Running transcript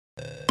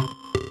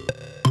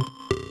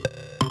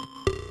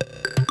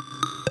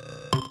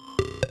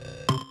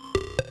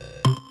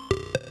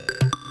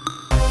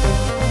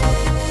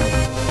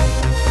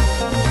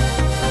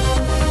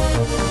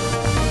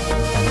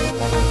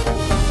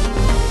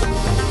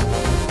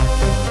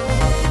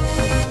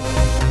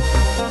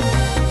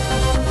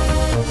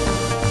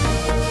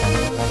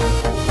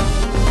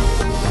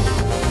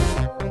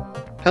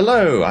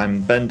Hello,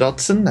 I'm Ben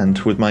Dodson, and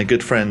with my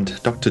good friend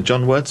Dr.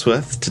 John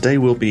Wordsworth, today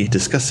we'll be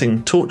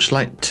discussing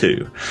Torchlight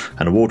 2,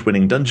 an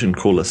award-winning dungeon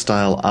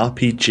crawler-style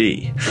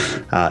RPG.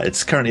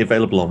 It's currently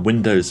available on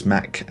Windows,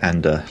 Mac,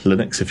 and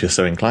Linux if you're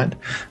so inclined,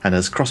 and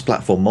has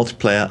cross-platform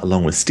multiplayer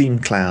along with Steam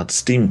Cloud,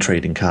 Steam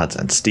Trading Cards,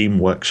 and Steam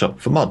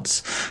Workshop for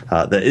mods.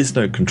 There is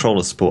no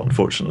controller support,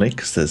 unfortunately,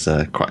 because there's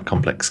a quite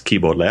complex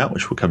keyboard layout,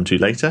 which we'll come to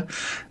later,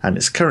 and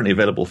it's currently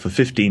available for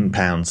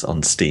 £15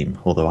 on Steam,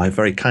 although I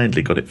very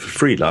kindly got it for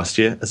free last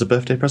year as a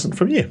birthday present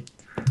from you.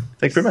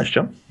 Thank you very much,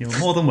 John. You're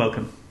more than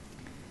welcome.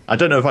 I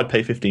don't know if I'd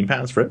pay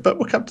 £15 for it, but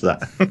we'll come to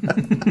that.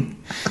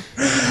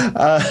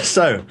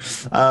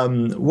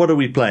 What are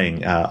we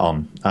playing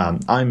on?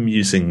 I'm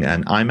using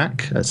an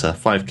iMac. It's a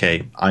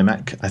 5K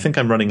iMac. I think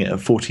I'm running it at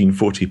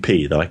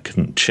 1440p, though I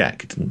couldn't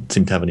check. It didn't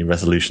seem to have any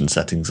resolution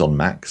settings on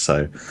Mac,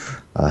 so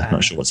I'm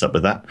not sure what's up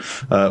with that.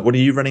 What are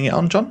you running it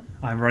on, John?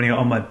 I'm running it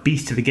on my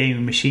beast of a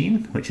gaming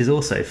machine, which is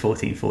also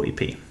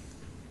 1440p.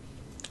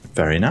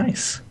 Very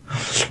nice.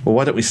 Well,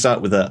 why don't we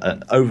start with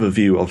an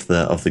overview of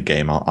the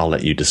game? I'll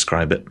let you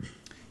describe it.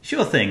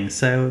 Sure thing.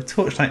 So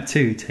Torchlight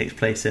 2 takes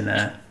place in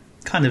a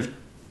kind of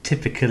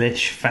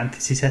typical-ish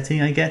fantasy setting,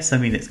 I guess. I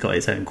mean, it's got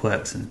its own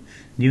quirks and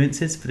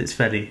nuances, but it's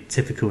fairly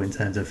typical in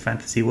terms of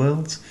fantasy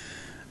worlds.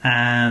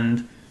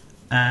 And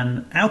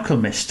an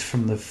alchemist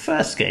from the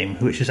first game,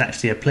 which is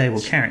actually a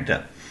playable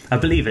character, I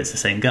believe it's the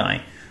same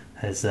guy,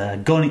 has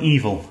gone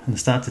evil and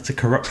started to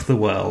corrupt the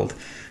world.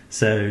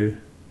 So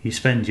you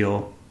spend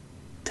your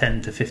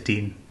 10 to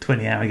 15,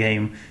 20-hour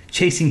game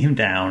chasing him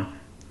down,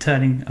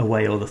 turning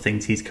away all the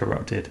things he's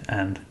corrupted,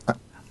 and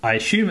I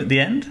assume at the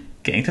end,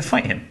 getting to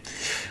fight him.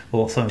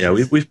 Yeah,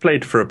 we've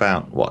played for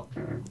about,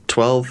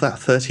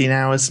 13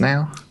 hours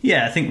now?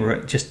 Yeah, I think we're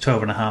at just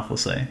 12 and a half or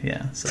so,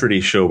 yeah. So.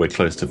 Pretty sure we're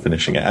close to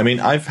finishing it. I mean,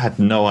 I've had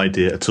no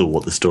idea at all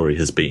what the story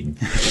has been,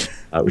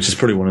 which is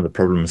probably one of the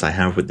problems I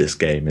have with this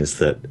game, is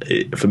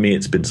that for me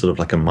it's been sort of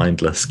like a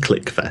mindless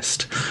click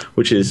fest,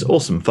 which is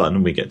awesome fun,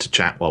 and we get to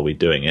chat while we're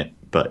doing it,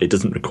 but it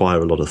doesn't require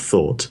a lot of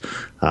thought,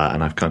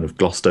 and I've kind of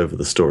glossed over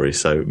the story.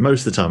 So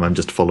most of the time I'm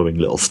just following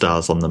little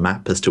stars on the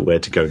map as to where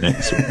to go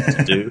next, what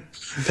to do,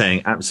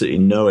 paying absolutely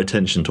no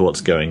attention to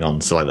what's going on.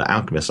 So like the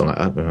alchemist, I'm like,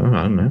 I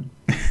don't know,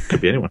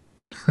 could be anyone.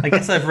 I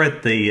guess I've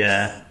read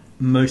the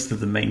most of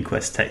the main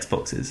quest text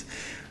boxes.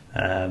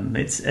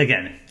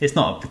 It's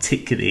not a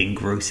particularly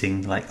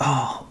engrossing,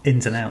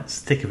 ins and outs,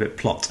 thick of it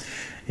plot.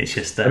 It's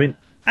just,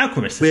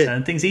 alchemists has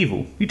turned things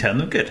evil, you turn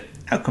them good.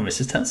 Alchemist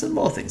has turned some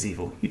more things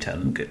evil, you turn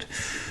them good.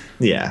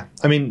 Yeah,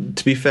 I mean,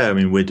 to be fair,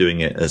 we're doing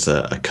it as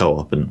a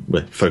co-op, and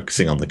we're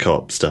focusing on the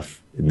co-op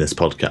stuff in this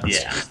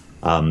podcast.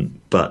 Yeah.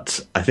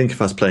 But I think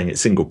if I was playing it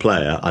single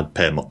player, I'd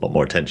pay a lot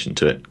more attention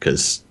to it,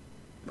 because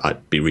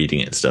I'd be reading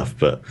it and stuff.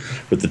 But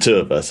with the two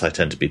of us, I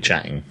tend to be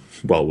chatting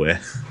while we're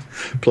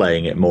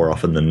playing it more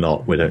often than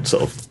not. We don't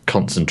sort of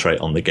concentrate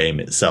on the game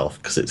itself,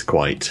 because it's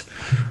quite...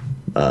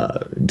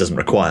 it doesn't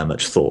require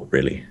much thought,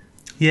 really.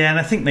 Yeah, and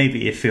I think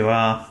maybe if you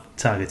are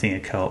targeting a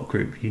co-op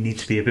group, you need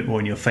to be a bit more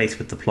in your face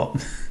with the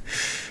plot.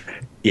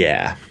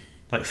 Yeah.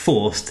 Like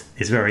Forced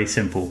is very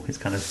simple. It's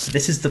kind of,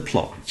 this is the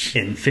plot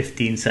in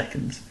 15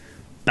 seconds.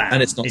 Bam,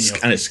 and it's not,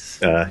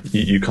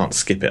 you can't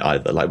skip it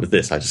either. Like with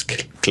this, I just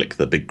click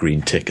the big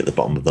green tick at the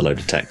bottom of the load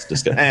of text.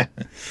 Just go,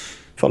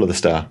 follow the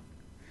star.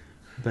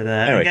 But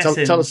anyway,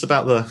 tell us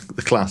about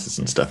the classes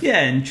and stuff.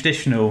 Yeah, in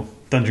traditional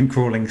dungeon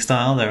crawling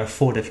style, there are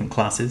 4 different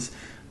classes.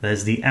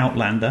 There's the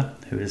Outlander,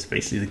 who is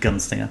basically the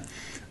gunslinger.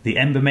 The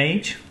Ember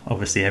Mage,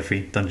 obviously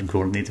every dungeon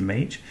crawler needs a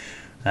mage.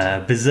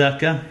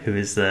 Berserker, who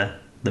is the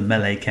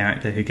melee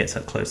character who gets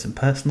up close and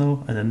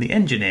personal. And then the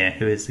Engineer,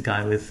 who is the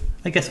guy with,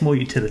 I guess, more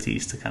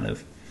utilities to kind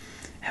of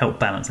help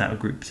balance out a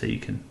group. So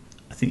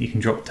I think you can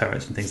drop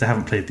turrets and things. I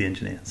haven't played the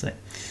Engineer, so...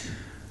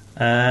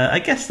 I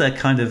guess they're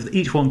kind of...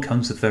 Each one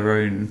comes with their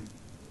own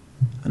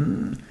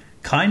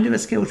kind of a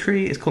skill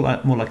tree. It's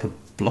called more like a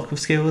block of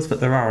skills, but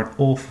there are an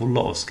awful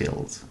lot of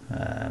skills.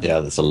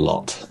 There's a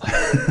lot.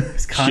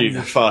 It's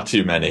far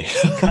too many.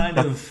 Kind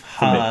of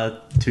hard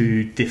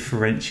to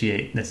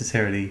differentiate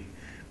necessarily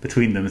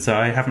between them, so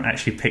I haven't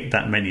actually picked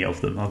that many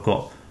of them. I've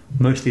got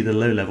mostly the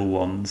low level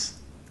ones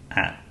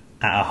at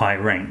a high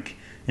rank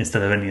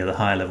instead of any of the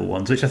higher level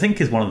ones, which I think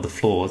is one of the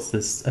flaws.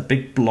 There's a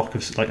big block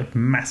of, like, a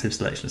massive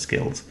selection of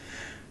skills,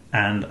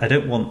 and I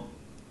don't want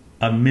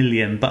a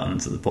million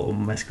buttons at the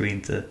bottom of my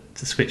screen to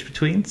switch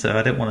between, so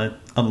I don't want to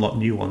unlock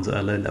new ones at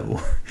a low level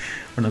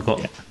when I've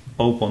got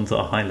old ones at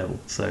a high level.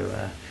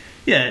 So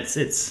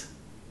it's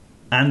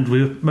and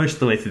we're most of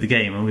the way through the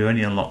game, and we've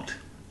only unlocked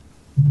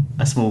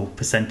a small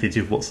percentage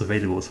of what's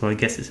available, so I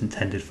guess it's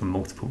intended for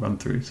multiple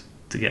run-throughs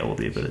to get all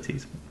the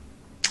abilities.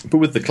 But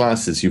with the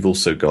classes, you've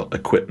also got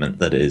equipment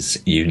that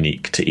is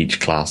unique to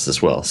each class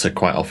as well, so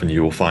quite often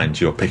you will find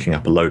you're picking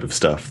up a load of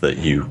stuff that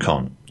you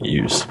can't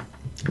use.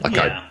 Like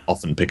I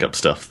often pick up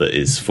stuff that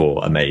is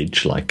for a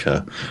mage, like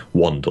a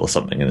wand or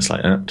something, and it's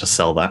like, just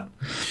sell that.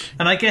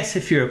 And I guess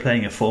if you're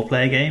playing a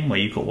 4-player game where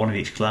you've got one of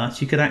each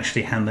class, you could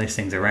actually hand those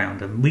things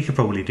around, and we could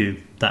probably do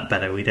that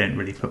better. We don't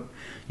really put...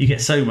 You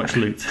get so much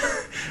loot,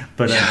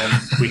 but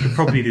we could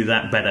probably do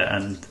that better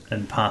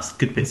and pass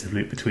good bits of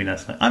loot between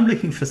us. Like, I'm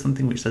looking for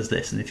something which does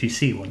this, and if you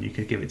see one, you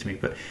could give it to me,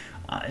 but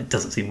it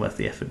doesn't seem worth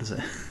the effort, does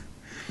it?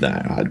 No,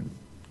 I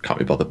can't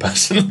be bothered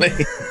personally.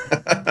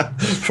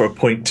 For a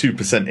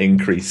 0.2%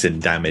 increase in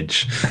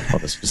damage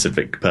on a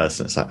specific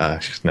person, it's like,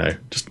 no,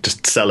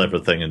 just sell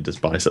everything and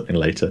just buy something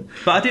later.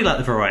 But I do like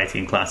the variety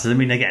in classes. I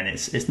mean, again,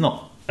 it's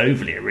not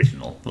overly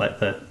original.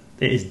 Like it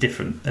is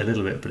different a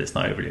little bit, but it's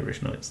not overly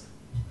original. It's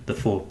the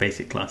 4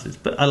 basic classes,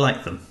 but I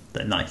like them.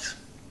 They're nice.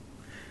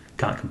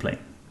 Can't complain.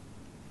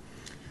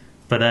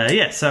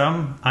 But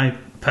so I'm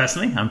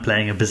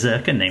playing a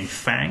berserker named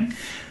Fang,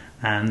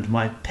 and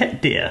my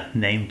pet deer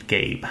named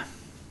Gabe.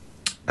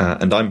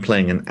 And I'm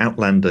playing an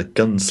Outlander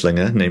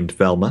gunslinger named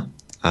Velma,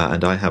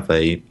 and I have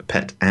a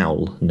pet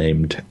owl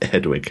named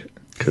Hedwig,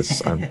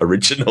 because I'm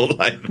original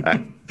like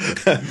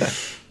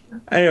that.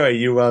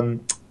 Anyway,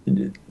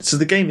 so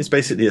the game is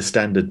basically a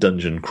standard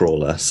dungeon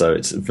crawler, so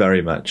it's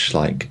very much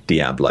like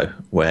Diablo,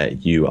 where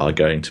you are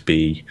going to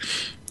be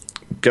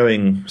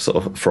going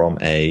sort of from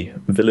a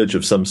village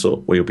of some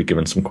sort where you'll be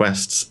given some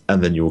quests,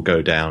 and then you'll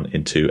go down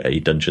into a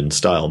dungeon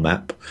style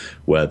map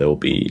where there will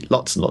be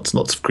lots and lots and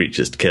lots of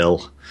creatures to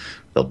kill.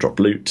 They'll drop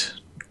loot,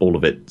 all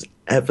of it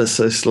ever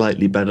so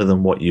slightly better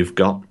than what you've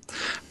got,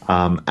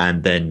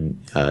 and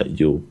then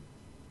you'll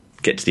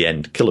get to the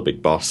end, kill a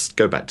big boss,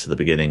 go back to the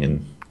beginning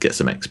and get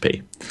some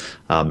XP.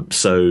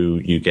 So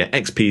you get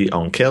XP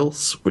on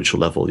kills, which will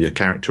level your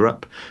character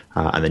up,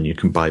 and then you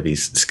can buy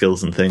these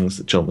skills and things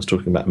that John was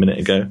talking about a minute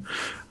ago,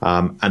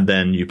 and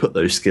then you put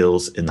those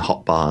skills in the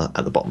hotbar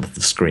at the bottom of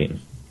the screen.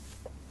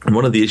 And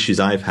one of the issues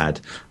I've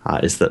had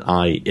is that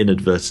I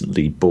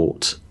inadvertently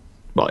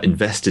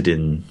invested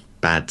in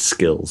bad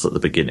skills at the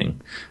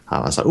beginning. I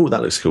was like,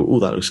 that looks cool,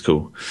 that looks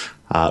cool,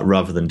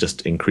 rather than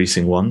just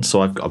increasing one.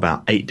 So I've got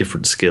about 8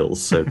 different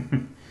skills, so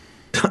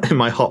in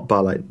my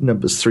hotbar, like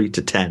numbers 3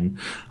 to 10,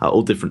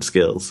 all different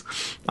skills.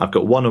 I've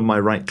got one on my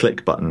right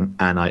click button,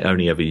 and I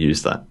only ever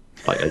use that.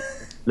 Like I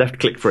left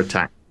click for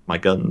attack, my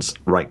guns,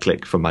 right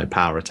click for my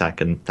power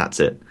attack, and that's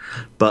it.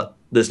 But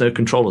there's no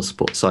controller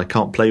support, so I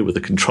can't play with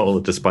a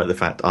controller, despite the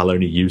fact I'll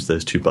only use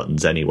those 2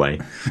 buttons anyway.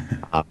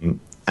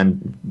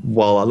 And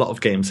while a lot of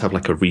games have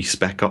like a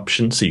respec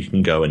option, so you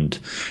can go and,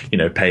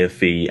 pay a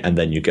fee, and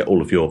then you get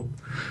all of your,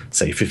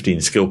 say,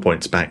 15 skill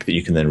points back that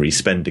you can then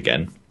respend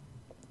again.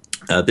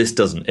 This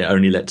doesn't. It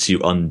only lets you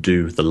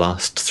undo the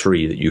last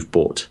 3 that you've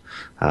bought.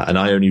 And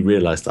I only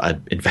realised that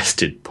I'd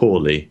invested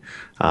poorly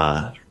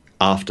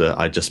after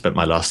I just spent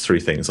my last 3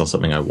 things on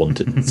something I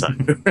wanted. So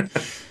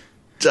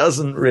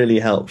doesn't really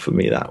help for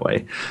me that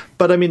way.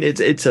 But I mean,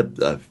 it's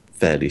a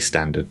fairly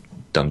standard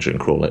dungeon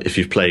crawler. If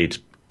you've played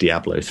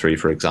Diablo 3,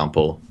 for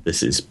example,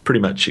 this is pretty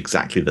much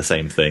exactly the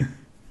same thing,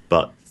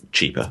 but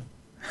cheaper.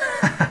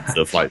 Sort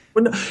of like,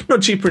 well,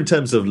 not cheaper in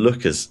terms of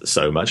look as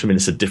so much. I mean,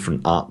 it's a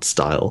different art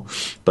style,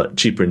 but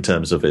cheaper in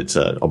terms of it's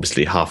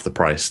obviously half the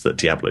price that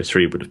Diablo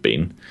 3 would have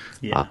been.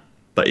 Yeah.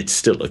 But it's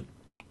still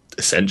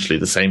essentially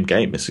the same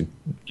game. It's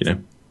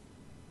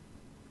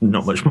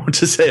not much more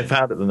to say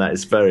about it than that.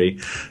 It's very,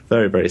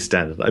 very, very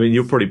standard. I mean,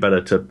 you're probably better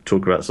to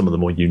talk about some of the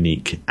more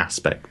unique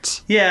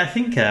aspects. Yeah, I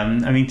think,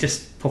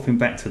 just popping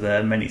back to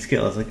the many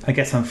skills, I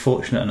guess I'm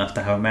fortunate enough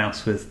to have a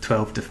mouse with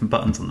 12 different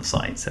buttons on the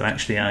side. So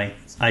actually,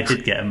 I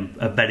did get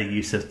a better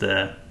use of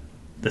the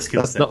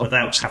skill set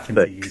without having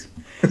to use...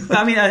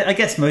 I mean, I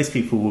guess most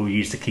people will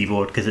use the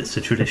keyboard because it's the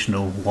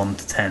traditional 1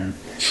 to 10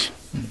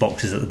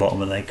 boxes at the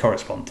bottom, and they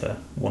correspond to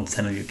 1 to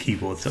 10 on your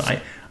keyboard. So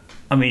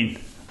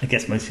I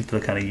guess most people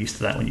are kind of used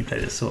to that when you play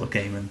this sort of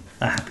game, and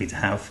are happy to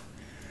have,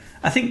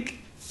 I think,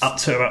 up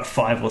to about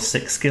 5 or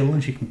 6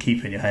 skills you can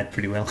keep in your head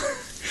pretty well.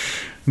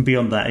 And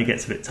beyond that, it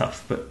gets a bit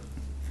tough, but,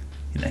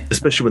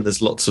 Especially when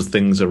there's lots of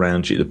things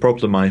around you. The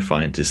problem I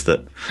find is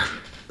that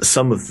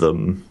some of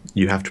them,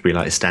 you have to be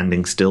like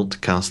standing still to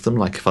cast them.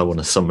 Like if I want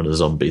to summon a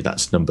zombie,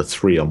 that's number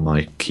 3 on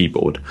my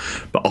keyboard.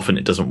 But often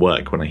it doesn't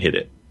work when I hit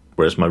it,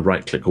 whereas my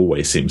right click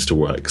always seems to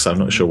work, so I'm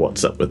not sure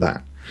what's up with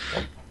that.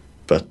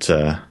 But...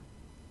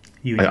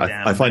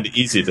 I find it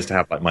easier just to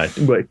have like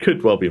it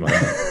could well be my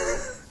Mac.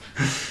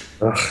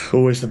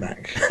 Always the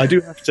Mac. I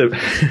do have to.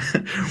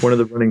 One of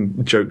the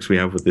running jokes we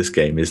have with this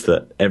game is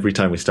that every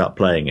time we start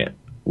playing it,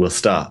 we'll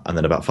start, and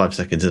then about 5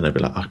 seconds in, I'll be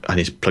like, I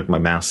need to plug my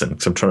mouse in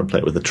because I'm trying to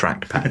play it with the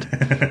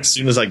trackpad. As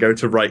soon as I go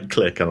to right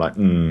click, I'm like,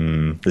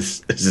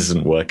 this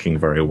isn't working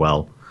very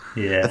well.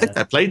 Yeah, I think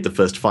I played the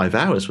first 5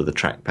 hours with a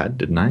trackpad,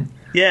 didn't I?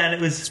 Yeah, and it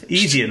was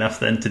easy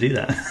enough then to do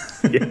that.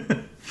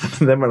 Yeah.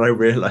 And then when I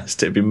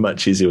realised it'd be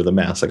much easier with a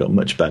mouse, I got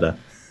much better.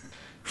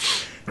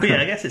 But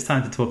yeah, I guess it's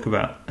time to talk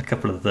about a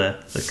couple of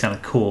the kind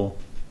of core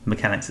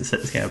mechanics that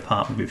set this game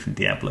apart from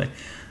Diablo.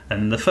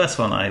 And the first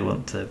one I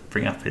want to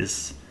bring up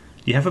is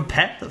you have a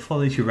pet that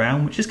follows you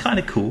around, which is kind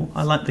of cool.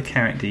 I like the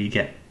character you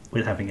get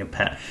with having a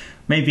pet.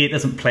 Maybe it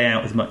doesn't play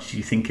out as much as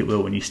you think it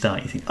will when you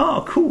start. You think,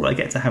 oh, cool, I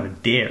get to have a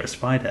deer, a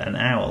spider, an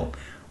owl,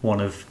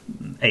 one of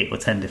 8 or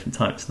 10 different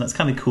types. And that's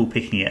kind of cool,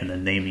 picking it and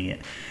then naming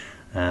it.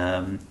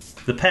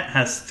 The pet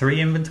has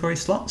 3 inventory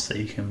slots, so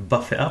you can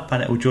buff it up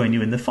and it will join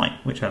you in the fight,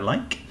 which I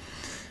like.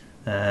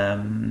 I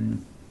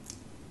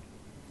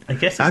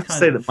guess I have to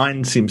say that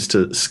mine seems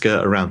to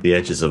skirt around the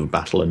edges of a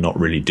battle and not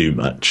really do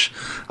much.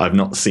 I've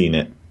not seen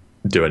it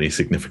do any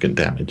significant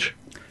damage.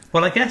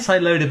 Well, I guess I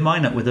loaded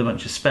mine up with a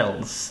bunch of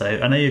spells, so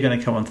I know you're going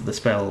to come on to the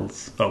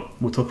spells. Well,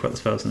 we'll talk about the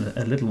spells in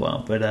a little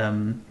while, but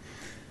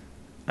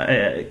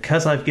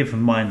because I've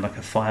given mine like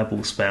a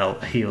fireball spell,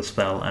 a heal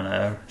spell, and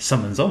a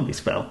summon zombie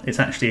spell, it's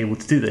actually able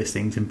to do those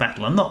things in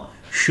battle. I'm not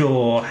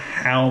sure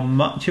how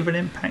much of an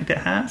impact it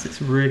has.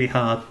 It's really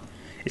hard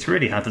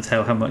to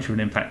tell how much of an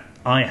impact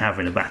I have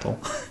in a battle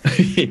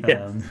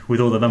with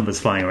all the numbers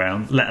flying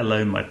around, let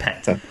alone my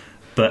pet.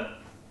 But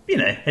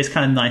it's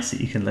kind of nice that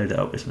you can load it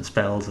up with some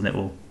spells and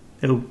it'll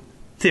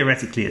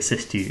theoretically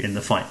assist you in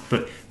the fight.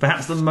 But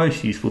perhaps the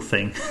most useful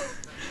thing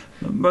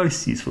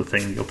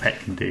your pet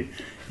can do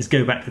is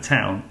go back to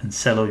town and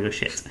sell all your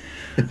shit.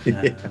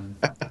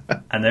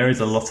 And there is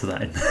a lot of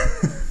that in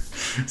there.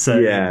 So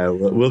yeah,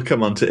 we'll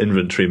come on to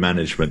inventory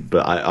management,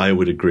 but I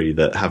would agree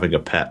that having a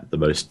pet, the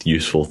most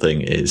useful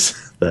thing is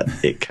that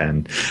it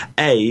can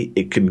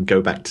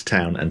go back to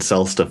town and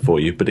sell stuff for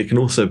you, but it can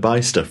also buy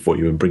stuff for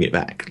you and bring it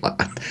back.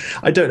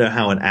 I don't know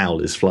how an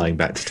owl is flying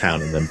back to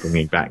town and then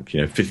bringing back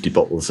 50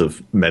 bottles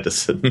of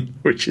medicine,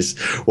 which is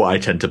what I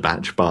tend to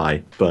batch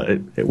buy, but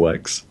it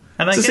works.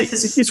 And I guess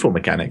it's a useful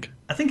mechanic.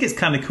 I think it's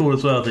kind of cool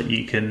as well that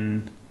you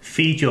can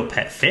feed your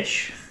pet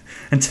fish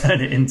and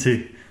turn it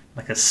into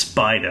like a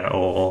spider,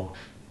 or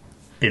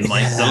in the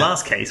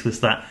last case was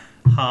that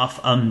half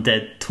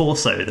undead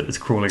torso that was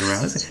crawling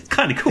around. It's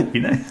kind of cool,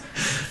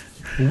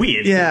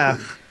 Weird. Yeah.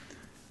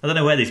 I don't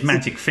know where these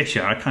magic fish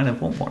are. I kind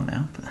of want one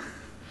now. But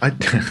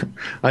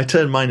I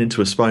turn mine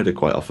into a spider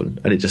quite often,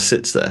 and it just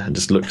sits there and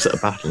just looks at a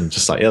battle and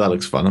just like, yeah, that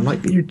looks fun. I'm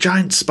like, you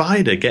giant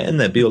spider, get in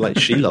there, be all like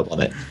Shelob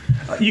on it.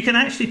 You can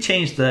actually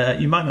change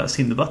you might not have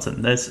seen the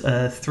button. There's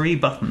 3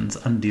 buttons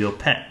under your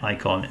pet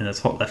icon in the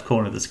top left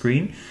corner of the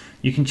screen.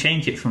 You can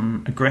change it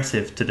from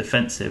aggressive to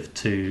defensive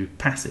to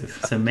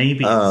passive. So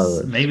maybe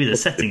the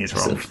setting is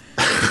wrong.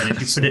 And if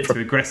you put it to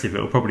aggressive,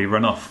 it will probably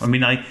run off. I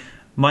mean,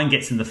 mine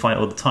gets in the fight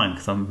all the time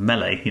because I'm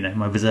melee.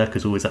 My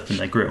berserker's always up in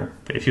their grill.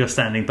 But if you're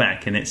standing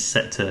back and it's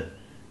set to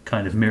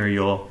kind of mirror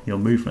your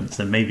movements,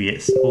 then maybe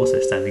it's also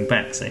standing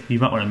back. So you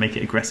might want to make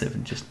it aggressive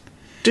and just...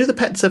 Do the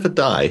pets ever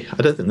die?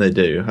 I don't think they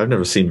do. I've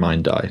never seen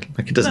mine die.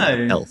 Like, it doesn't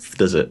have health,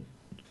 does it?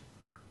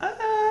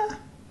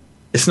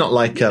 It's not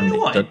like...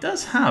 It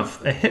does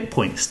have a hit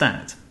point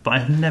stat, but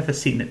I've never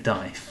seen it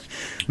die.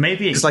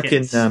 Maybe it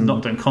gets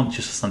knocked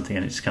unconscious or something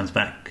and it just comes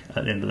back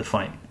at the end of the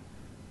fight.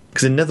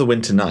 Because in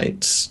Neverwinter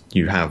Nights,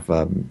 you have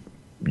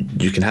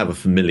you can have a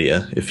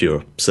familiar if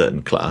you're a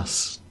certain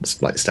class.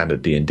 It's like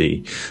standard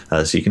D&D.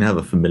 So you can have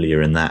a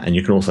familiar in that, and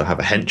you can also have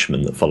a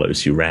henchman that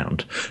follows you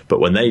round. But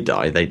when they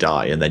die,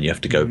 and then you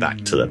have to go back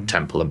to the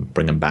temple and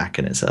bring them back,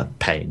 and it's a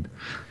pain,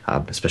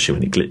 especially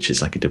when it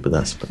glitches like it did with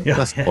us. But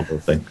that's a wonderful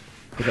thing.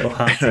 The little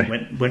heart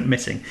thing went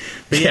missing.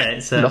 But yeah,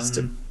 it's lost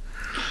him.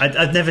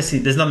 I've never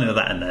seen... There's nothing of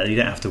that in there. You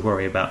don't have to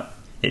worry about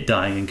it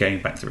dying and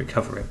going back to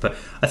recover it. But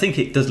I think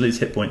it does lose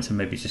hit points and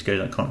maybe just goes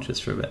unconscious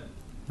for a bit.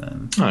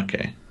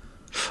 Okay.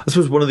 I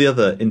suppose one of the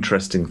other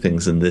interesting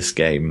things in this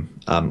game,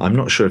 I'm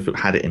not sure if it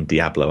had it in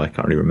Diablo, I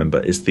can't really remember,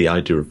 is the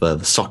idea of the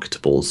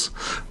socketables,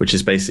 which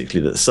is basically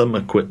that some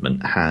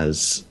equipment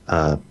has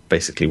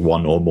basically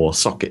one or more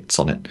sockets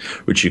on it,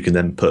 which you can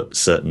then put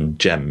certain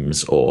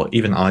gems or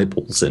even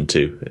eyeballs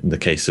into, in the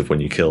case of when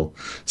you kill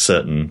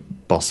certain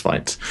boss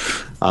fights.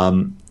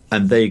 And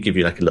they give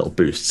you like a little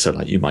boost. So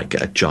like you might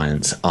get a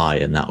giant's eye,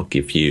 and that will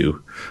give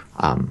you...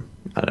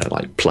 I don't know,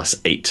 like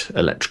 +8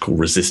 electrical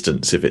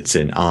resistance if it's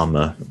in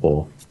armor,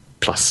 or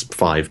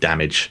 +5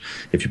 damage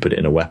if you put it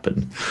in a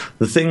weapon.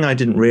 The thing I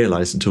didn't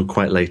realize until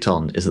quite late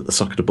on is that the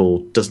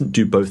socketable doesn't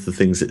do both the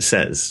things it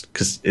says,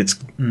 because it's...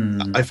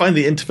 I find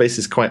the interface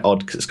is quite odd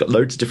because it's got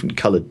loads of different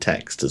colored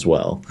text as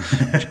well,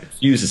 which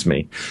confuses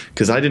me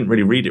because I didn't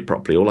really read it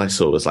properly. All I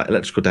saw was like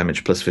electrical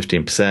damage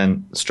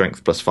 +15%,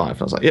 strength +5.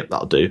 And I was like, yep,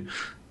 that'll do.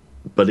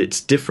 But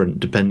it's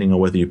different depending on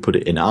whether you put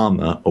it in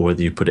armor or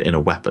whether you put it in a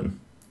weapon.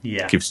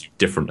 Yeah. Gives you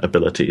different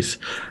abilities.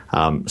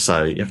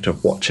 So you have to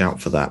watch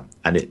out for that.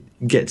 And it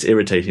gets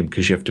irritating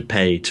because you have to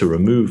pay to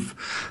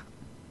remove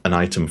an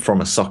item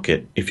from a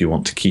socket if you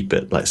want to keep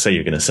it. Like, say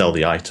you're going to sell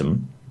the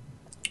item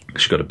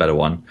because you've got a better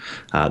one,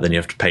 then you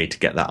have to pay to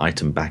get that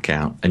item back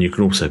out. And you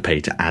can also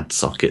pay to add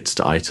sockets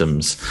to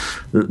items.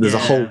 There's a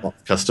whole lot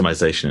of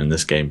customization in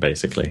this game,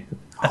 basically.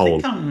 I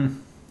think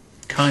I'm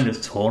kind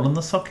of torn on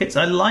the sockets.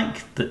 I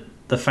like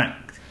the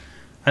fact...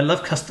 I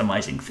love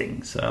customizing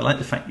things. So I like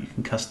the fact you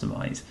can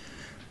customize.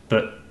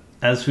 But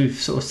as we've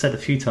sort of said a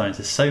few times,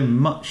 there's so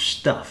much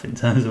stuff in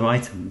terms of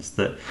items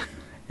that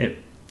I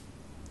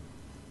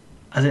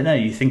don't know,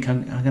 you think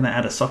I'm going to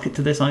add a socket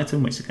to this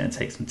item, which is going to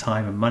take some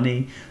time and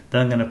money.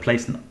 Then I'm going to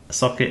place an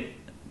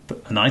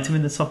item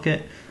in the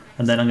socket.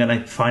 and then I'm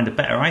going to find a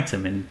better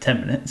item in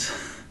 10 minutes.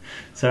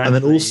 So and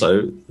then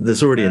also,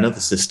 there's already another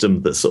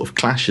system that sort of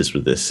clashes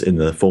with this in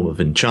the form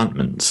of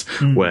enchantments,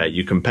 where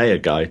you can pay a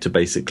guy to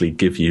basically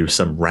give you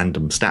some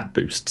random stat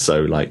boost.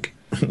 So, like,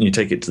 you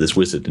take it to this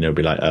wizard and he'll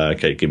be like,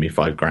 okay, give me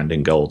 5 grand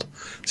in gold.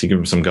 So you give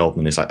him some gold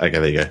and he's like, okay,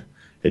 there you go.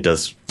 It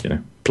does,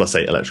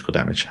 +8 electrical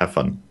damage. Have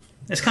fun.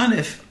 It's kind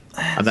of...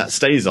 And that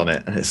stays on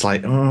it. And it's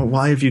like, oh,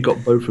 why have you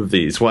got both of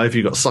these? Why have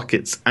you got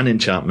sockets and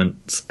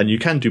enchantments? And you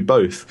can do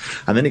both.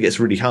 And then it gets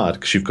really hard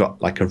because you've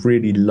got like a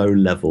really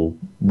low-level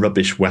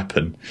rubbish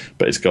weapon,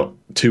 but it's got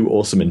 2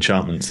 awesome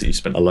enchantments that you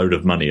spent a load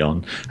of money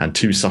on and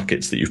 2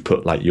 sockets that you've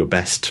put like your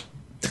best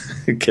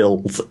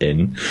kills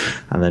in.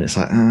 And then it's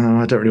like, oh,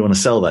 I don't really want to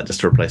sell that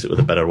just to replace it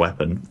with a better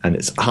weapon. And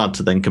it's hard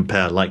to then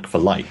compare like for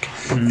like.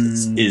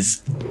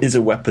 Is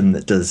a weapon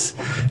that does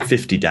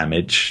 50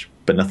 damage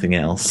but nothing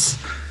else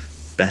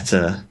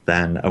better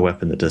than a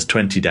weapon that does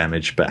 20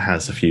 damage but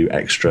has a few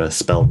extra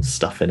spell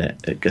stuff in it?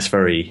 It gets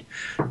very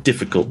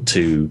difficult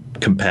to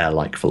compare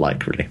like for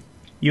like, really.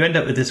 You end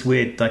up with this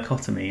weird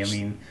dichotomy. I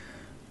mean,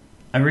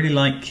 I really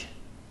like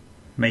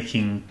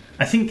making...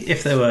 I think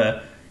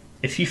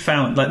if you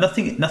found... like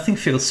nothing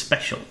feels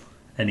special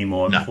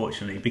anymore,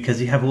 unfortunately, because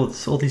you have all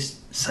these...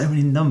 so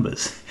many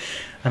numbers.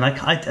 And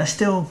I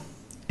still...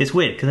 It's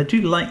weird, because I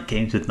do like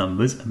games with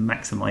numbers and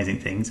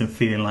maximising things and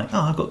feeling like,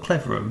 oh, I got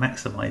clever and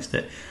maximised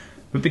it.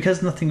 But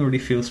because nothing really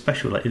feels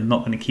special, like you're not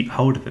going to keep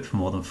hold of it for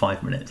more than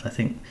 5 minutes, I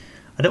think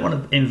I don't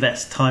want to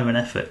invest time and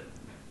effort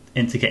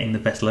into getting the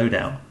best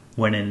loadout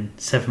when in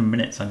 7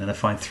 minutes I'm going to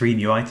find 3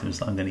 new items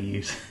that I'm going to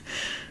use.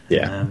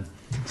 Yeah.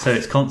 So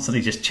it's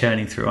constantly just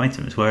churning through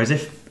items. Whereas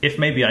if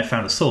maybe I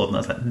found a sword and I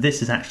was like,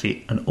 this is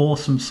actually an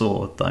awesome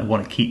sword that I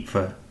want to keep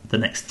for the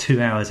next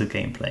 2 hours of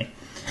gameplay,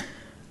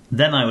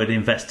 then I would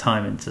invest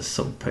time into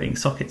sort of putting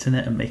sockets in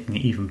it and making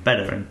it even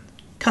better and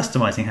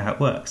customizing how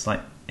it works.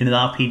 Like in an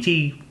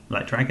RPG,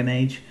 like Dragon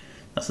Age,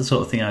 that's the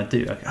sort of thing I'd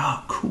do. Like,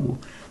 oh, cool,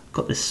 I've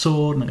got this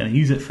sword and I'm going to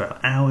use it for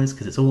hours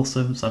because it's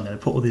awesome, so I'm going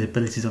to put all the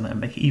abilities on it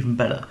and make it even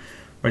better.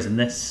 Whereas in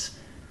this,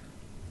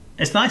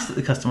 it's nice that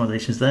the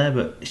customization's there,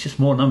 but it's just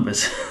more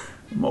numbers.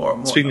 more and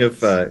more. Speaking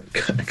numbers. of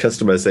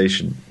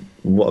customization,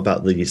 what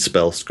about the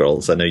spell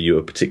scrolls? I know you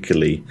were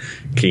particularly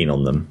keen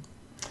on them.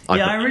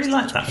 I really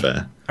like that.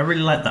 Fair. I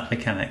really like that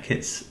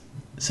mechanic.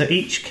 So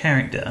each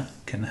character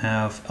can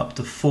have up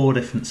to 4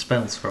 different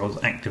spell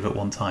scrolls active at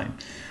one time.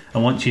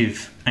 And once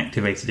you've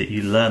activated it,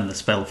 you learn the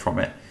spell from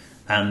it,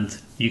 and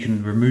you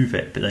can remove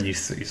it. But then you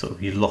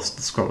lost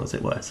the scroll, as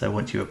it were. So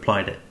once you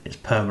applied it, it's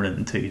permanent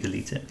until you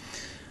delete it.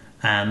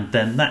 And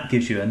then that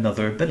gives you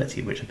another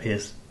ability, which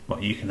appears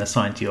what you can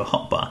assign to your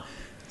hotbar.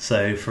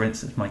 So, for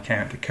instance, my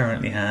character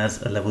currently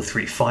has a level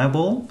 3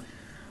 fireball,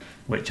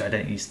 which I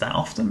don't use that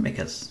often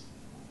because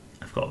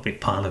I've got a big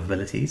pile of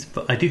abilities.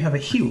 But I do have a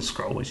heal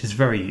scroll, which is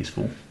very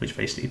useful, which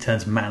basically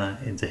turns mana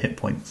into hit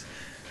points.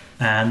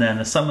 And then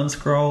a summon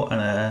scroll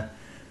and a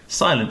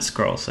silence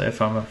scroll. So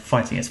if I'm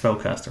fighting a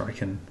spellcaster, I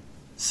can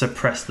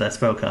suppress their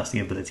spellcasting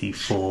ability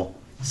for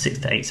 6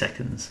 to 8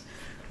 seconds,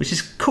 which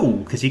is cool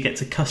because you get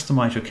to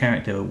customize your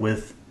character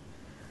with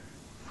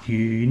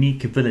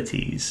unique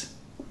abilities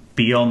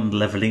beyond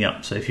leveling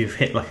up. So if you've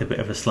hit like a bit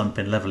of a slump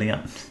in leveling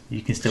up,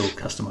 you can still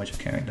customize your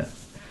character.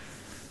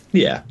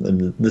 Yeah,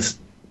 and this...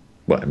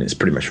 well, I mean, it's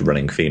pretty much a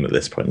running theme at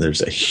this point.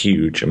 There's a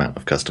huge amount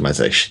of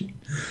customization.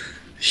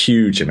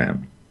 Huge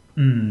amount.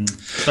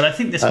 But I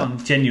think this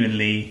one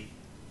genuinely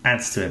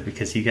adds to it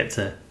because you get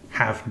to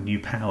have new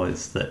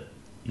powers that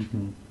you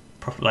can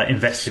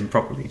invest in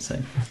properly. So,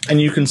 and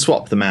you can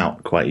swap them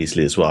out quite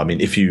easily as well. I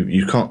mean, if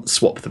you can't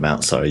swap them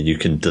out, sorry, you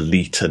can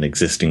delete an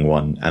existing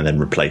one and then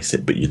replace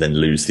it, but you then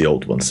lose the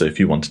old one. So if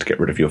you wanted to get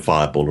rid of your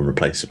fireball and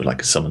replace it with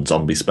like a summon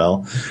zombie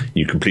spell,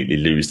 you completely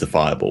lose the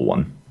fireball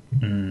one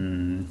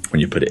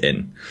when you put it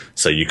in.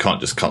 So you can't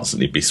just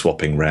constantly be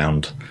swapping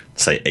around,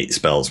 say, 8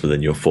 spells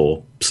within your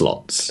 4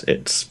 slots.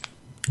 It's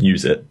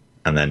use it,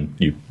 and then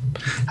you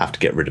have to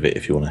get rid of it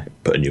if you want to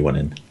put a new one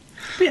in.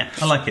 But yeah,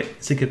 I like it.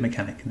 It's a good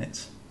mechanic, and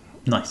it's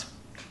nice.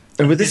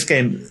 And with this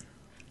game...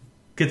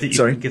 good that you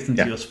can give them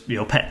to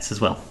your pets as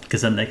well,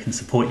 because then they can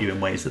support you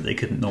in ways that they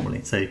couldn't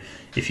normally. So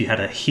if you had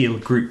a heal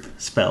group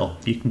spell,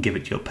 you can give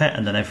it to your pet,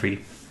 and then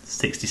every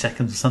 60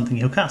 seconds or something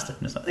he'll cast it.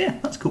 And it's like, yeah,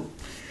 that's cool.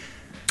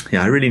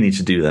 Yeah, I really need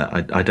to do that.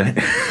 I don't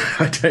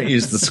I don't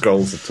use the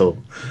scrolls at all.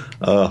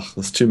 Oh,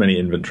 there's too many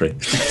inventory.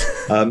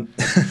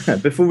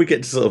 Before we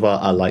get to sort of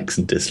our likes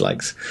and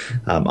dislikes,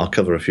 I'll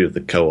cover a few of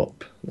the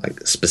co-op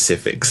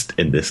specifics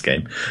in this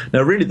game.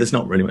 Now, really, there's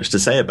not really much to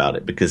say about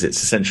it because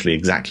it's essentially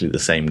exactly the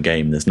same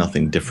game. There's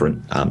nothing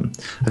different. I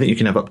think you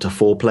can have up to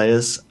 4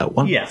 players at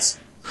once. Yes.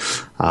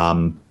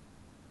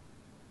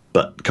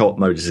 But co-op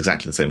mode is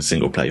exactly the same as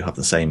single player. You have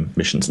the same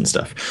missions and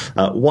stuff.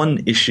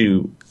 One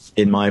issue,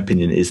 in my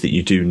opinion, is that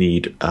you do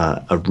need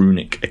a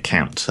Runic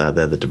account.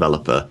 They're the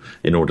developer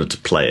in order to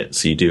play it.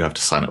 So you do have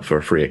to sign up for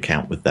a free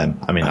account with them.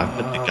 I mean,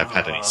 I don't think I've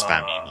had any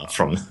spam emails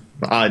from them.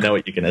 I know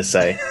what you're going to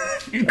say.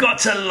 You've got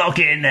to log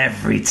in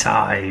every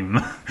time.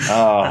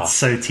 Oh. That's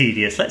so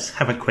tedious. Let's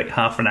have a quick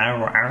half an hour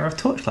or hour of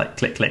Torchlight.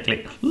 Click, click,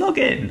 click. Log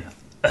in.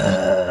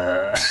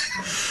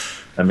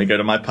 Let me go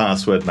to my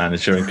password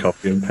manager and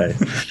copy and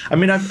paste. I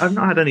mean, I've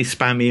not had any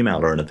spam email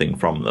or anything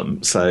from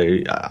them, so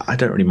I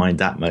don't really mind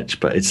that much.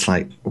 But it's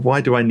like,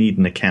 why do I need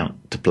an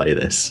account to play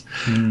this?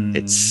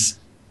 It's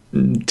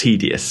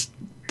tedious,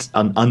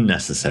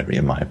 unnecessary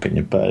in my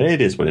opinion, but it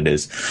is what it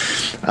is.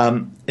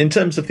 In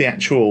terms of the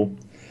actual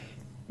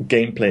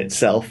gameplay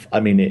itself, I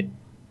mean, it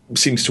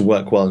seems to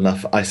work well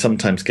enough. I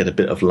sometimes get a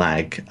bit of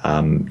lag.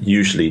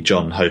 Usually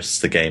John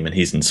hosts the game and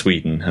he's in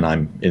Sweden and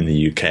I'm in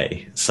the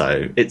UK,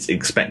 so it's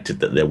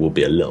expected that there will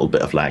be a little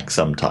bit of lag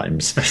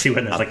sometimes. Especially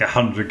when there's like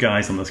 100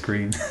 guys on the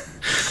screen.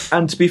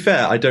 And to be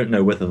fair, I don't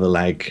know whether the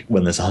lag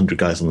when there's 100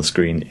 guys on the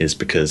screen is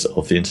because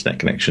of the internet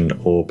connection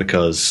or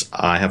because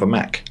I have a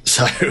Mac.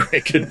 So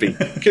it could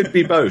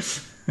be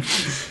both.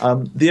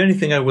 The only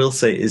thing I will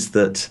say is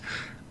that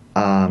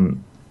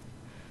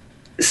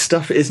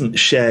stuff isn't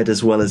shared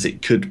as well as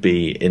it could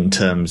be in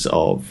terms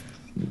of,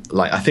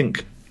 like, I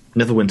think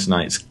Neverwinter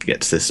Nights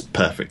gets this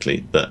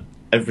perfectly, that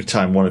every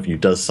time one of you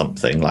does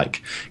something,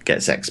 like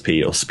gets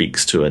XP or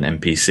speaks to an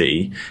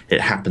NPC,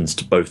 it happens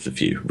to both of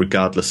you,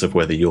 regardless of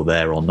whether you're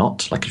there or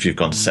not. Like, if you've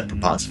gone to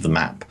separate parts of the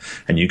map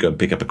and you go and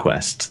pick up a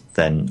quest,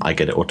 then I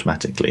get it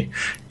automatically.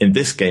 In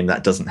this game,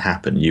 that doesn't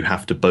happen. You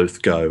have to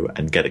both go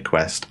and get a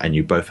quest, and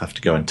you both have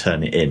to go and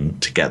turn it in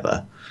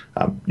together.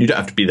 You don't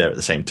have to be there at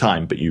the same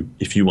time, but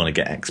if you want to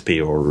get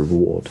XP or a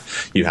reward,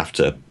 you have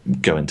to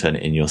go and turn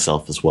it in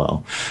yourself as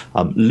well.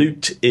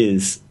 Loot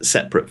is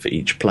separate for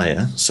each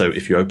player, so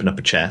if you open up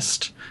a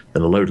chest,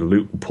 then a load of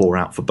loot will pour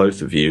out for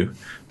both of you,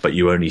 but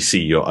you only see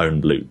your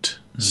own loot.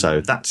 So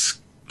that's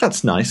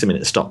nice. I mean,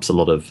 it stops a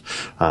lot of,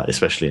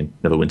 especially in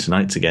Neverwinter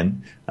Nights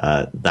again,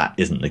 that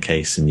isn't the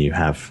case, and you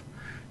have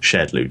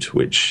shared loot,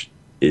 which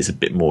is a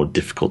bit more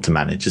difficult to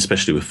manage,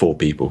 especially with 4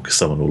 people, because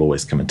someone will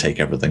always come and take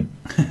everything.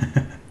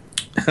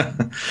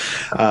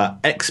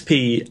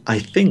 XP, I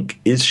think,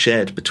 is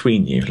shared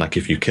between you, like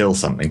if you kill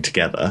something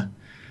together,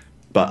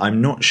 but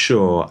I'm not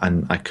sure,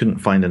 and I couldn't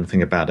find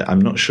anything about it, I'm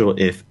not sure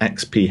if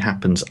XP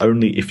happens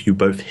only if you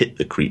both hit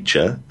the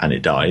creature and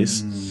it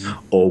dies,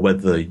 or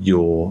whether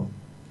you're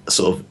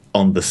sort of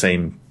on the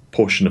same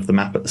portion of the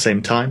map at the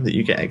same time that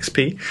you get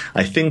XP.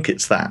 I think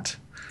it's that,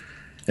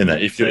 in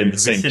that if you're in the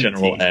same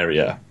general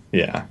area.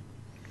 Yeah,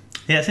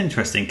 it's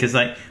interesting, because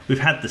like we've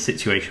had the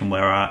situation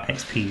where our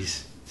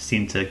XPs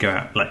seem to go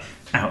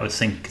out of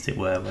sync, as it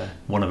were, where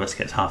one of us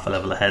gets half a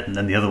level ahead and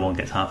then the other one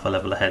gets half a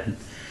level ahead. And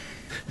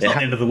it's not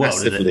the end of the world,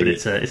 is it? But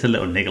it's a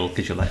little niggle,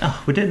 because you're like,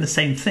 oh, we're doing the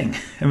same thing.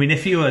 I mean,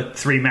 if you were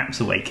 3 maps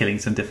away killing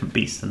some different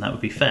beasts, then that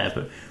would be fair,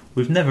 but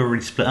we've never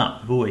really split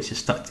up. We've always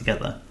just stuck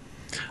together.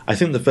 I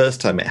think the first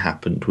time it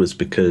happened was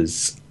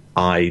because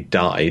I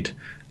died,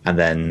 and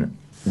then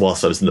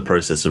whilst I was in the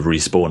process of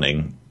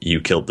respawning, you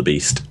killed the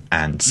beast,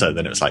 and so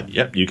then it was like,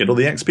 yep, you get all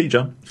the XP,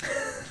 John.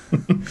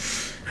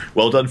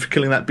 Well done for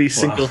killing that beast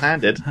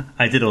single-handed.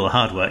 I did all the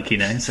hard work,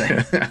 so.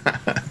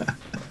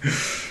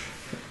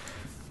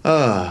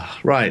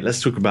 Right,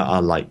 let's talk about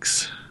our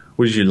likes.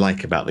 What did you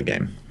like about the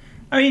game?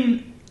 I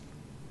mean,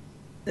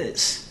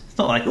 it's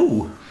not like,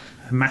 a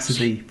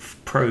massively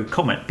pro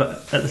comment,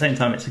 but at the same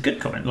time, it's a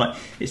good comment. Like,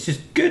 it's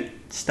just good,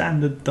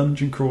 standard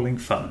dungeon crawling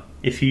fun.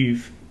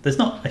 There's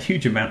not a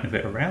huge amount of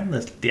it around.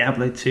 There's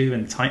Diablo 2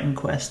 and Titan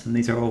Quest, and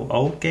these are all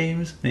old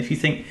games. And if you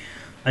think,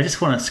 I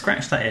just want to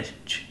scratch that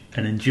itch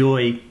and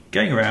enjoy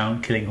going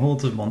around, killing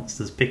hordes of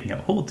monsters, picking up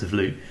hordes of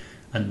loot,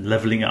 and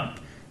levelling up,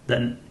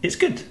 then it's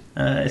good.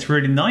 It's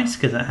really nice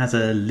because it has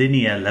a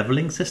linear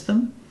levelling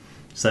system.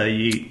 So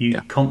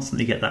you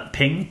constantly get that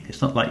ping.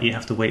 It's not like you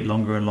have to wait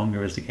longer and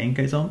longer as the game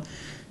goes on.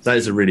 That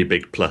is a really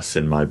big plus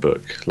in my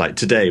book. Like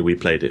today, we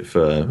played it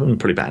for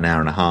probably about an hour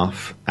and a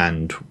half,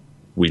 and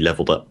we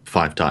leveled up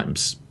 5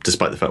 times,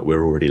 despite the fact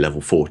we're already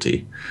level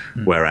 40.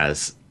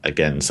 Whereas,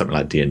 again, something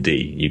like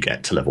D&D, you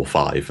get to level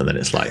 5, and then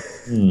it's like,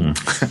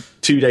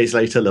 2 days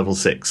later, level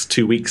 6.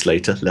 2 weeks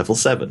later, level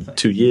 7.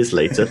 2 years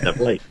later,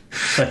 level 8.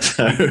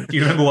 So, do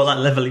you remember what that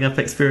leveling up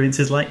experience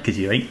is like? Because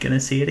you ain't going to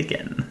see it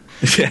again.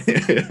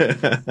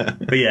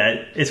 But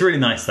yeah, it's really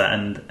nice, that,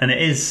 and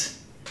it is,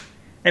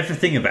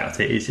 everything about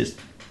it is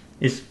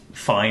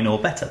fine or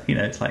better.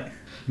 It's like,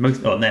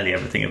 nearly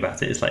everything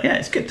about it is like, yeah,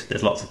 it's good.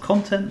 There's lots of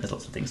content, there's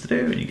lots of things to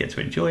do, and you get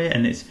to enjoy it,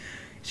 and it's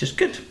just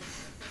good.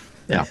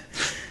 Yeah.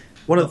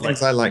 One of the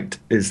things I liked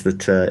is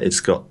that it's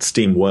got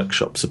Steam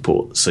Workshop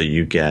support, so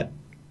you get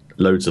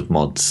loads of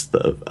mods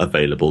that are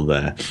available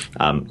there.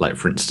 Like,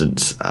 for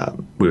instance,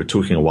 we were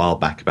talking a while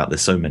back about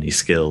there's so many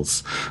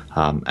skills,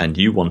 and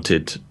you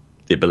wanted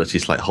the ability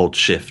to like hold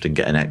shift and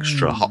get an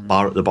extra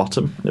hotbar at the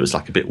bottom. It was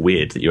like a bit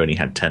weird that you only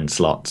had 10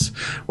 slots.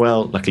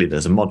 Well, luckily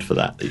there's a mod for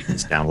that you can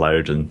just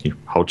download, and you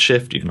hold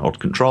shift, you can hold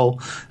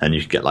control, and you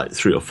can get like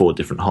 3 or 4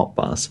 different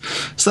hotbars.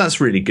 So that's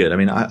really good. I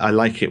mean, I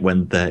like it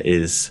when there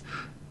is,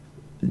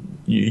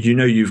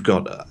 you've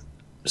got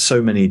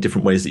so many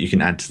different ways that you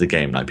can add to the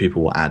game. Like,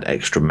 people will add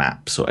extra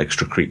maps or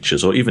extra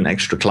creatures or even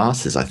extra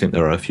classes. I think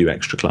there are a few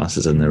extra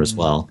classes in there as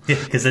well.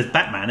 Yeah, because there's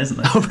Batman, isn't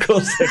there? Of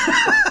course.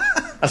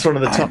 That's one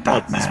of the top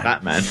mods, is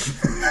Batman.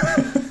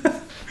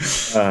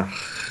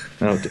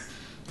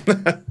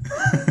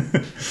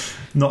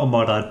 Not a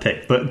mod I'd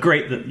pick, but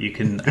great that you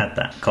can add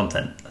that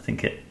content. I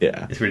think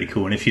it's really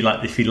cool. And if you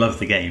love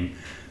the game,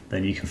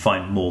 then you can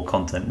find more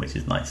content, which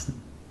is nice.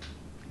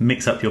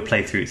 Mix up your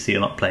playthrough so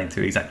you're not playing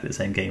through exactly the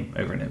same game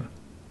over and over.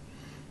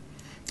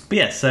 But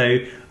yeah, so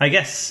I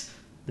guess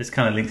this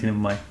kind of links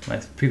in with my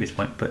previous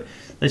point, but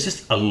there's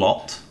just a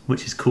lot,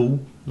 which is cool.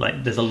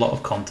 Like, there's a lot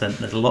of content,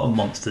 there's a lot of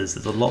monsters,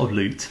 there's a lot of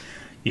loot.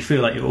 You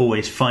feel like you're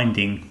always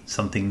finding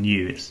something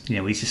new. It's,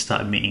 we just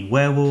started meeting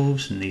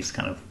werewolves and these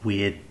kind of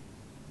weird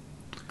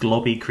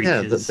globby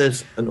creatures. Yeah,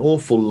 there's an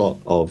awful lot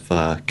of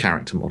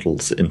character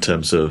models in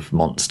terms of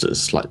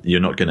monsters. Like,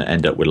 you're not going to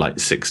end up with like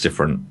 6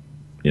 different,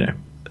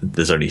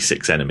 there's only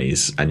 6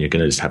 enemies and you're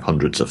going to just have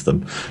hundreds of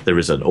them. There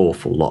is an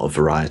awful lot of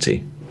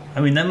variety. I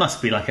mean, there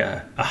must be like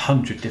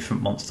 100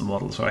 different monster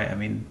models, right? I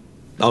mean,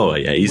 oh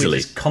yeah, easily.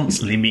 We're just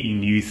constantly meeting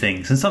new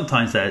things, and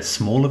sometimes there's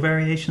smaller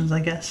variations, I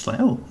guess. Like,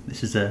 oh,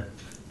 this is a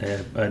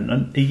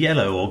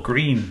yellow or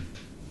green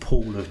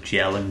pool of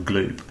gel and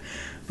gloop.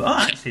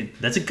 But actually,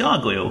 there's a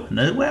gargoyle, and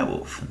there's a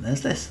werewolf, and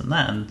there's this and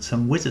that, and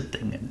some wizard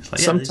thing. And it's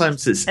like,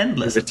 sometimes it's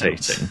endless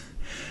irritating.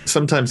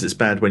 Sometimes it's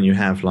bad when you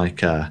have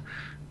like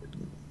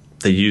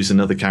they use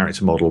another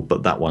character model,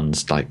 but that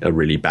one's like a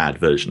really bad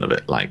version of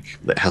it. Like,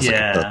 it has like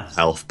a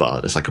health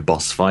bar. It's like a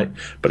boss fight,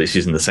 but it's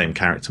using the same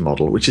character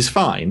model, which is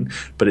fine.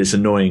 But it's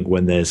annoying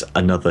when there's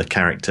another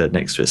character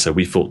next to it. So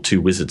we fought 2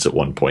 wizards at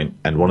one point,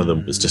 and one of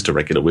them was just a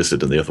regular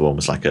wizard, and the other one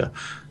was like a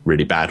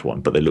really bad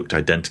one. But they looked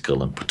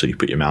identical, and you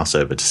put your mouse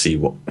over to see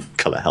what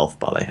color health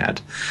bar they had.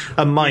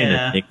 A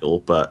minor niggle,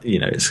 but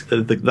it's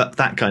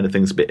that kind of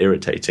thing's a bit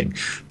irritating.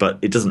 But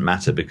it doesn't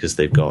matter because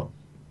they've got,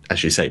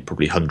 as you say,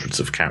 probably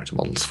hundreds of character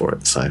models for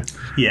it. So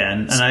yeah,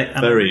 and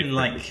I really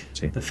like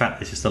the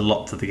fact there's just a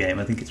lot to the game.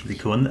 I think it's really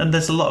cool, and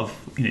there's a lot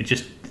of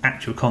just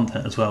actual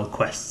content as well,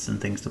 quests and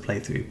things to play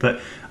through.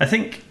 But I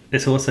think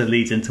this also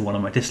leads into one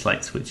of my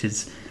dislikes, which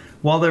is,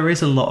 while there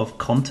is a lot of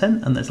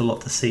content and there's a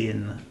lot to see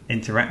and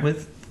interact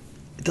with,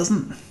 it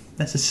doesn't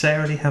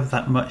necessarily have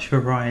that much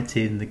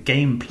variety in the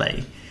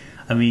gameplay.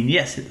 I mean,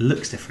 yes, it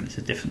looks different. It's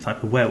a different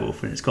type of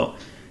werewolf, and it's got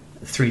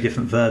 3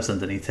 different verbs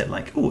underneath it,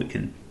 like, it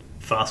can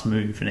fast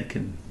move and it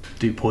can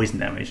do poison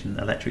damage and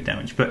electric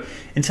damage. But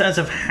in terms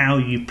of how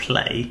you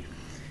play,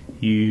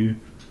 you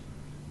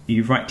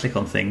right click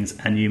on things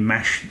and you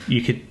mash.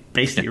 You could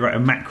basically write a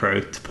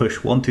macro to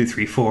push 1, 2,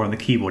 3, 4 on the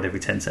keyboard every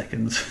 10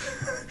 seconds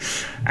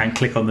and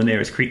click on the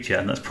nearest creature,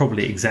 and that's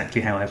probably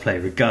exactly how I play,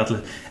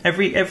 regardless.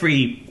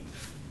 Every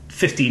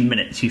 15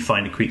 minutes you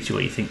find a creature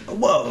where you think,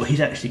 whoa, he's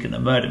actually going to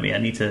murder me, I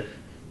need to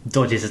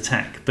dodge his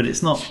attack. But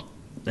there's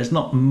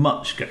not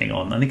much going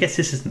on, and I guess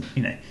this isn't,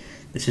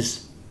 this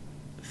is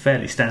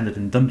fairly standard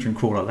in dungeon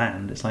crawler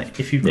land. It's like,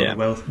 if you've got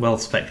a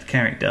well-spec'd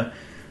character,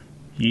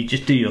 you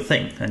just do your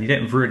thing, and you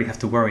don't really have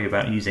to worry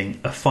about using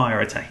a fire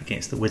attack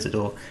against the wizard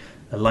or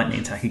a lightning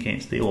attack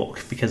against the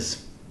orc,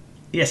 because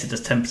yes, it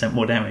does 10%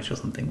 more damage or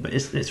something, but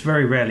it's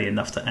very rarely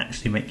enough to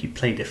actually make you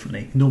play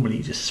differently. Normally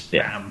you just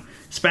spam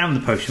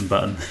the potion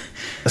button,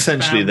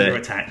 essentially spam your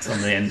attacks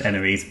on the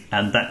enemies,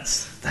 and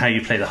that's how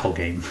you play the whole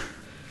game.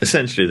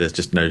 Essentially, there's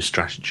just no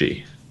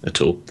strategy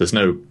at all. There's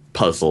no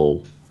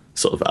puzzle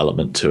sort of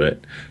element to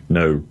it,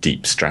 no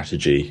deep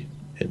strategy.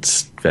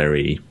 It's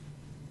very,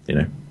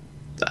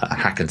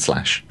 hack and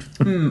slash.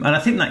 And I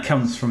think that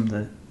comes from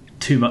the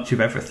too much of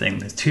everything.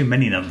 There's too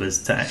many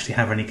numbers to actually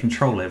have any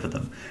control over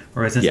them.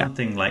 Whereas in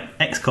something like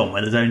XCOM,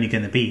 where there's only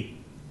going to be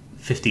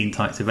 15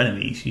 types of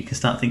enemies, you can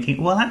start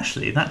thinking, well,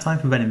 actually, that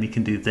type of enemy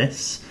can do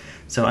this,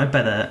 so I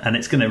better, and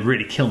it's going to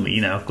really kill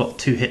me. I've got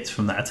 2 hits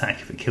from that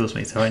attack if it kills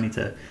me, so I need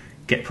to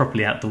get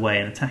properly out the way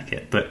and attack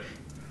it. But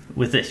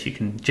with this, you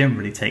can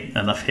generally take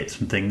enough hits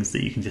from things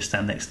that you can just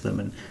stand next to them,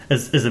 and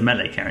as a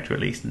melee character at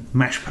least, and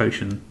mash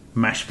potion,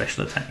 mash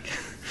special attack.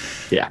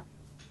 Yeah,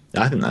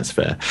 I think that's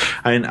fair.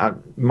 I mean,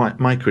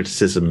 my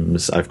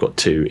criticisms, I've got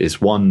 2,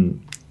 is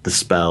one, the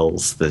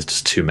spells, there's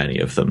just too many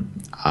of them,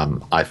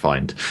 I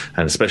find,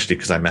 and especially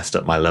because I messed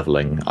up my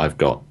leveling, I've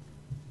got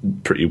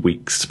pretty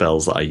weak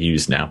spells that I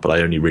use now, but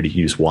I only really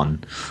use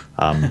one,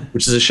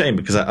 which is a shame,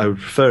 because I would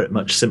prefer it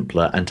much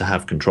simpler and to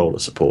have controller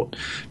support,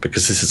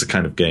 because this is a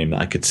kind of game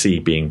that I could see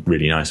being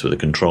really nice with a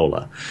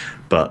controller,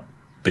 but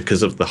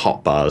because of the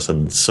hotbars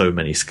and so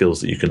many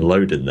skills that you can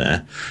load in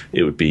there,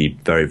 it would be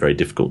very, very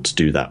difficult to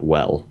do that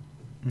well.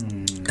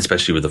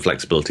 Especially with the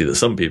flexibility that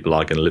some people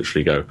are going to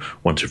literally go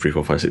 1, 2, 3,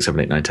 4, 5, 6,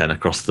 7, 8, 9, 10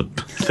 across the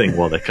thing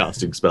while they're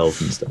casting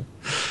spells and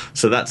stuff.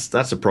 So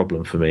that's a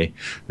problem for me.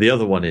 The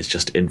other one is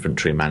just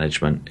inventory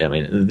management. I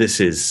mean,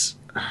 this is,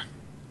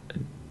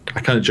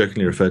 I kind of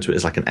jokingly refer to it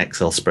as like an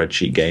Excel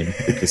spreadsheet game,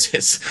 because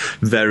it's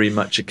very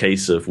much a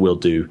case of, we'll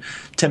do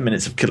 10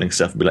 minutes of killing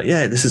stuff and be like,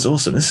 yeah, this is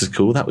awesome, this is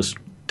cool, that was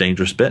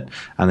dangerous bit,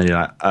 and then you're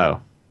like,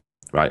 oh,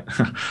 right,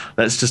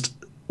 let's just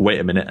wait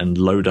a minute and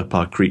load up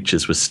our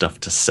creatures with stuff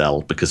to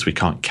sell, because we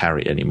can't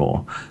carry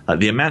anymore.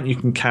 The amount you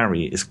can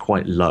carry is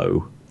quite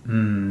low,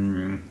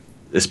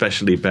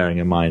 especially bearing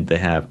in mind they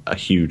have a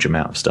huge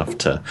amount of stuff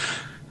to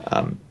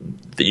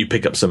that you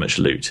pick up so much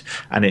loot.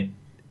 And it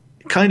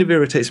kind of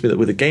irritates me that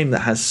with a game that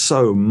has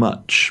so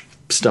much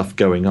stuff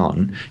going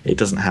on, it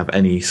doesn't have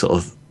any sort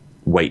of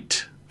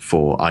weight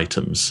for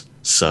items.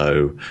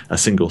 So a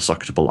single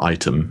socketable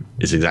item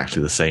is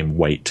exactly the same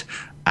weight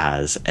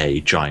as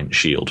a giant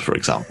shield, for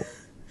example.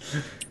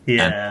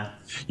 Yeah. And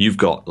you've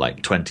got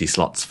like 20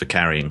 slots for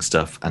carrying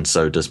stuff, and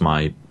so does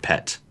my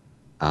pet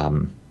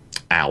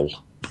owl.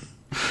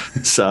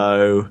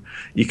 So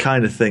you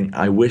kind of think,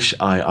 I wish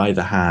I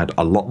either had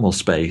a lot more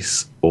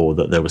space or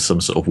that there was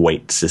some sort of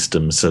weight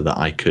system so that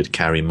I could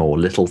carry more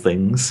little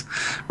things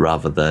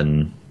rather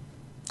than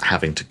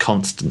having to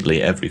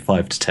constantly, every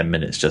 5 to 10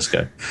 minutes, just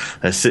go,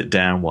 let's sit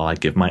down while I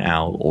give my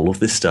owl all of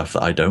this stuff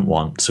that I don't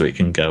want so it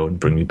can go and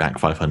bring me back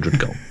 500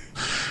 gold.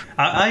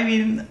 I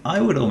mean,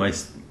 I would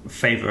almost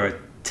favour a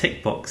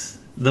tick box.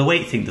 The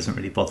weight thing doesn't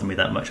really bother me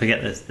that much. I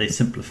get that they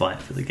simplify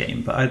it for the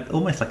game, but I'd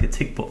almost like a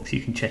tick box you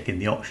can check in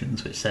the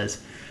options which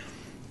says,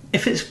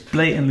 if it's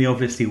blatantly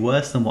obviously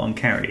worse than what I'm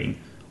carrying,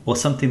 or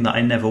something that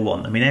I never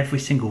want. I mean, every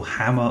single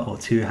hammer or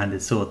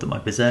two-handed sword that my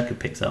Berserker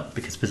picks up,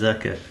 because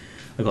Berserker,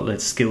 I've got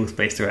loads of skills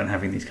based around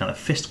having these kind of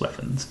fist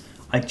weapons,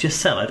 I just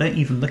sell. I don't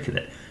even look at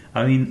it.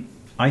 I mean,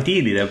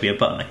 ideally there would be a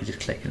button I could just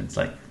click and it's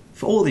like,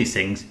 for all these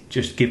things,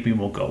 just give me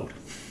more gold.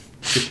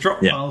 Just drop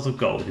piles of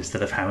gold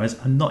instead of hammers.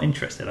 I'm not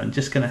interested. I'm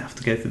just going to have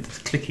to go through this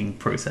clicking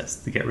process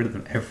to get rid of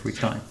them every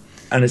time.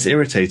 And it's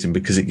irritating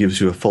because it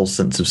gives you a false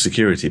sense of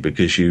security,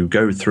 because you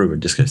go through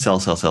and just go sell,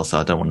 sell, sell,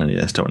 sell. I don't want any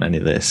of this, don't want any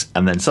of this.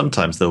 And then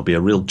sometimes there'll be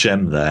a real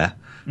gem there,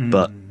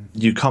 but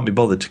you can't be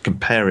bothered to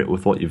compare it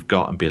with what you've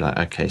got and be like,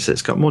 okay, so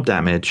it's got more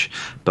damage,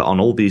 but on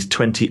all these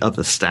 20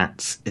 other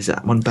stats, is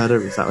that one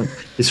better? Is that one?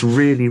 It's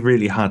really,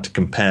 really hard to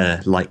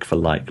compare like for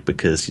like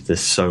because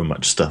there's so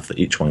much stuff that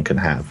each one can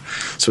have.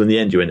 So in the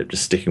end, you end up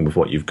just sticking with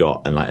what you've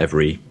got, and like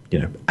every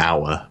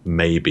hour,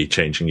 maybe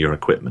changing your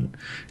equipment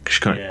because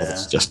you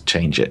can't just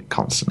change it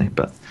constantly.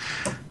 But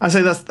I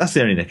say that's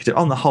the only negative.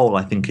 On the whole,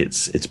 I think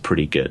it's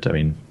pretty good. I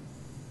mean,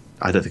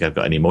 I don't think I've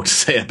got any more to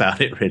say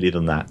about it really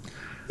than that.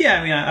 Yeah,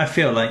 I mean, I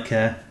feel like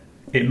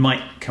it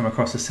might come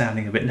across as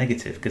sounding a bit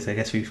negative because I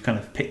guess we've kind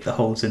of picked the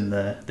holes in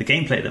the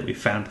gameplay that we've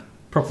found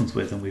problems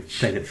with, and we've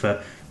played it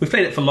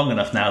for long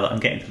enough now that I'm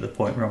getting to the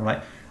point where I'm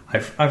like,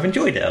 I've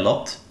enjoyed it a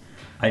lot.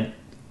 I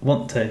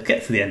want to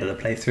get to the end of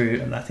the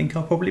playthrough, and I think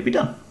I'll probably be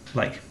done.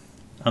 Like,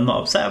 I'm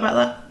not upset about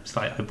that. It's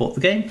like I bought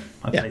the game,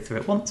 I played through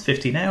it once,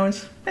 15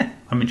 hours.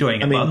 I'm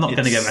enjoying it, but I'm not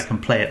going to go back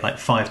and play it like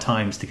 5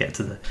 times to get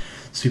to the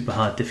super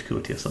hard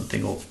difficulty or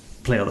something, or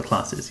play all the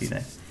classes,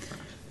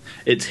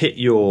 It's hit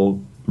your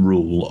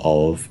rule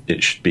of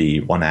it should be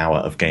 1 hour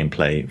of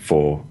gameplay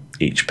for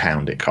each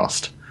pound it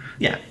cost.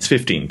 Yeah. It's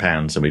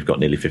 £15 and we've got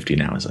nearly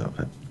 15 hours out of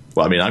it.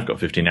 Well, I mean, I've got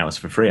 15 hours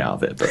for free out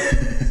of it, but...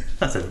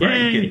 That's a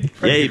very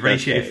good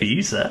ratio for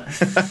you, sir.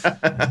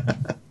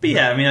 But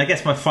yeah, I mean, I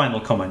guess my final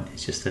comment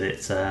is just that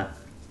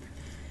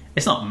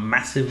it's not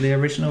massively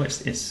original.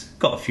 It's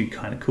got a few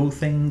kind of cool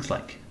things,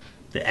 like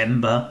the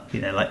Ember,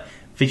 like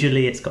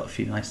visually it's got a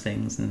few nice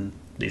things, and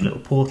these little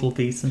portal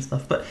beasts and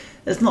stuff, but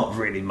there's not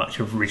really much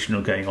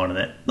original going on in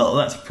it. Not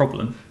that that's a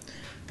problem,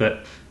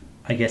 but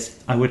I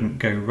guess I wouldn't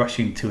go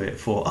rushing to it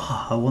for,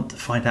 I want to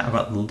find out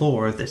about the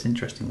lore of this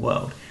interesting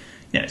world.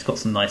 It's got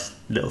some nice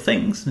little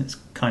things and it's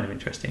kind of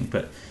interesting,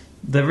 but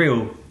the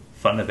real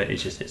fun of it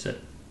is just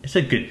it's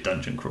a good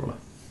dungeon crawler.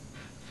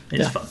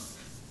 It's fun.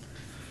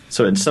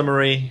 So in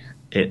summary,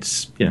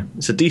 it's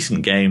a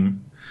decent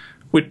game.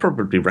 We'd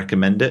probably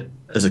recommend it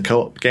as a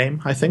co-op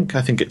game. I think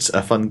it's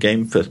a fun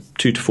game for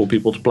 2 to 4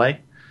 people to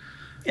play.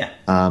 Yeah,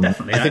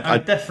 definitely.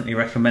 I'd definitely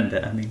recommend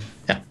it. I mean,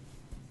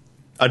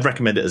 I'd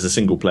recommend it as a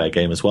single player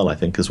game as well. I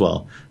think as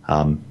well.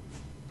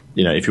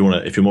 If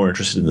you're more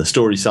interested in the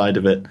story side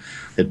of it,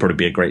 it'd probably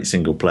be a great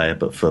single player.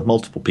 But for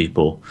multiple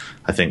people,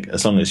 I think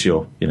as long as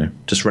you're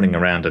just running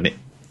around and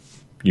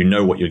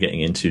what you're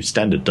getting into,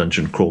 standard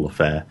dungeon crawl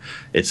affair,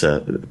 it's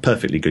a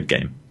perfectly good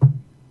game.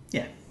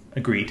 Yeah,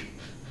 agreed.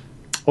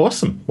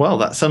 Awesome. Well,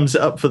 that sums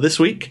it up for this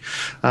week.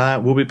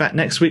 We'll be back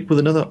next week with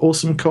another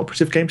awesome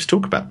cooperative game to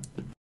talk about.